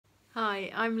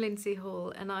Hi, I'm Lindsey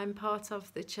Hall and I'm part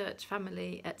of the church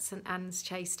family at St Anne's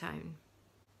Chasetown.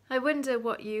 I wonder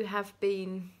what you have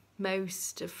been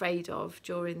most afraid of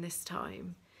during this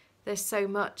time. There's so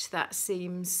much that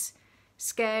seems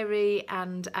scary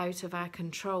and out of our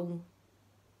control.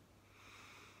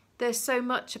 There's so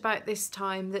much about this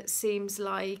time that seems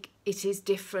like it is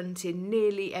different in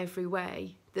nearly every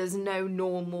way. There's no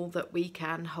normal that we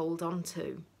can hold on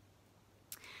to.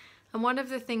 And one of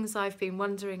the things I've been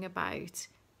wondering about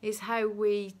is how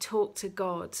we talk to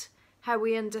God, how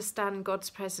we understand God's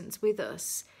presence with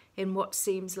us in what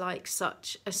seems like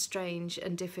such a strange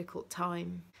and difficult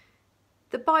time.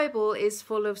 The Bible is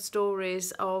full of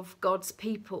stories of God's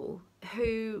people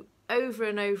who over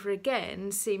and over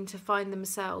again seem to find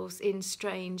themselves in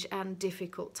strange and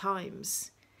difficult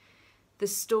times. The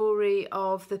story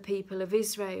of the people of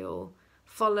Israel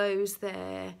follows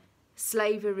their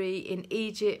slavery in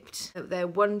Egypt, they're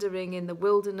wandering in the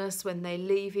wilderness when they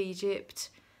leave Egypt,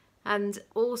 and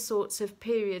all sorts of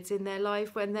periods in their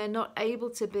life when they're not able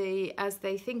to be, as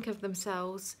they think of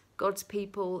themselves, God's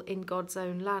people in God's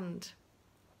own land.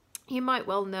 You might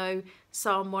well know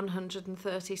Psalm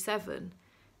 137,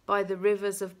 by the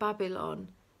rivers of Babylon,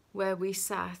 where we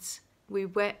sat, we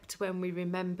wept when we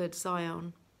remembered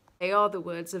Zion. They are the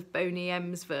words of Boney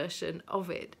M's version of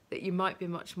it that you might be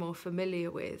much more familiar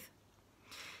with.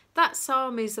 That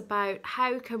psalm is about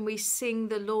how can we sing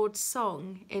the Lord's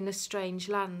song in a strange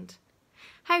land?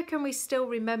 How can we still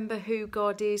remember who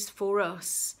God is for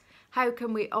us? How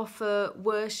can we offer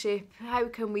worship? How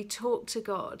can we talk to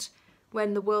God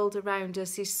when the world around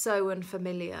us is so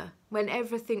unfamiliar, when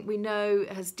everything we know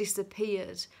has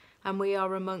disappeared and we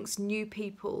are amongst new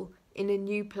people in a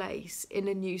new place, in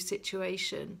a new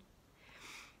situation?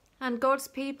 And God's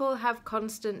people have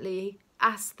constantly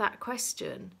asked that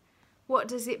question. What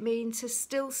does it mean to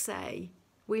still say,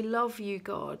 we love you,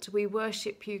 God, we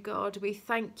worship you, God, we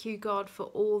thank you, God, for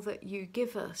all that you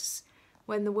give us,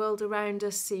 when the world around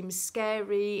us seems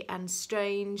scary and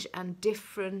strange and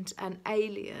different and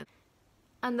alien?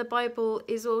 And the Bible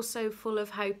is also full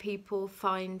of how people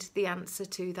find the answer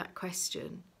to that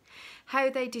question, how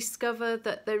they discover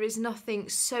that there is nothing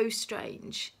so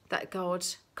strange that God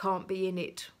can't be in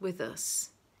it with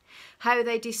us. How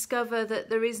they discover that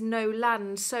there is no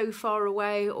land so far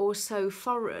away or so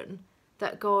foreign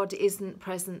that God isn't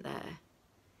present there.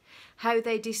 How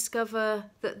they discover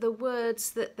that the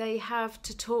words that they have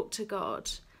to talk to God,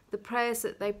 the prayers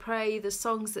that they pray, the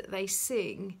songs that they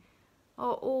sing,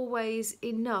 are always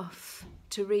enough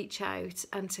to reach out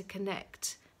and to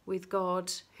connect with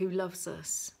God who loves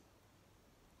us.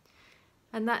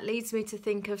 And that leads me to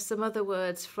think of some other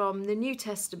words from the New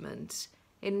Testament.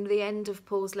 In the end of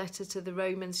Paul's letter to the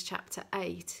Romans chapter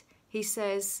 8, he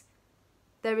says,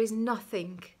 there is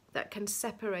nothing that can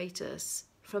separate us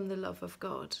from the love of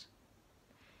God.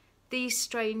 These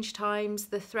strange times,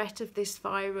 the threat of this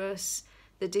virus,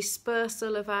 the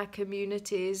dispersal of our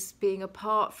communities, being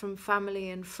apart from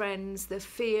family and friends, the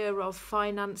fear of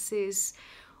finances,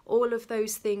 all of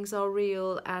those things are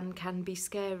real and can be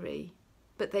scary,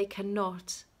 but they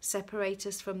cannot separate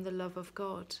us from the love of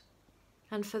God.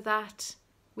 And for that,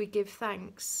 we give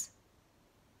thanks.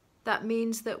 That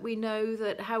means that we know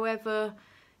that however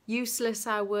useless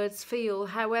our words feel,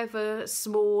 however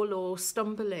small or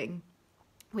stumbling,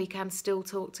 we can still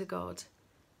talk to God.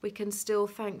 We can still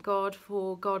thank God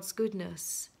for God's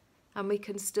goodness, and we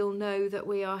can still know that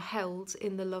we are held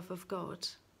in the love of God.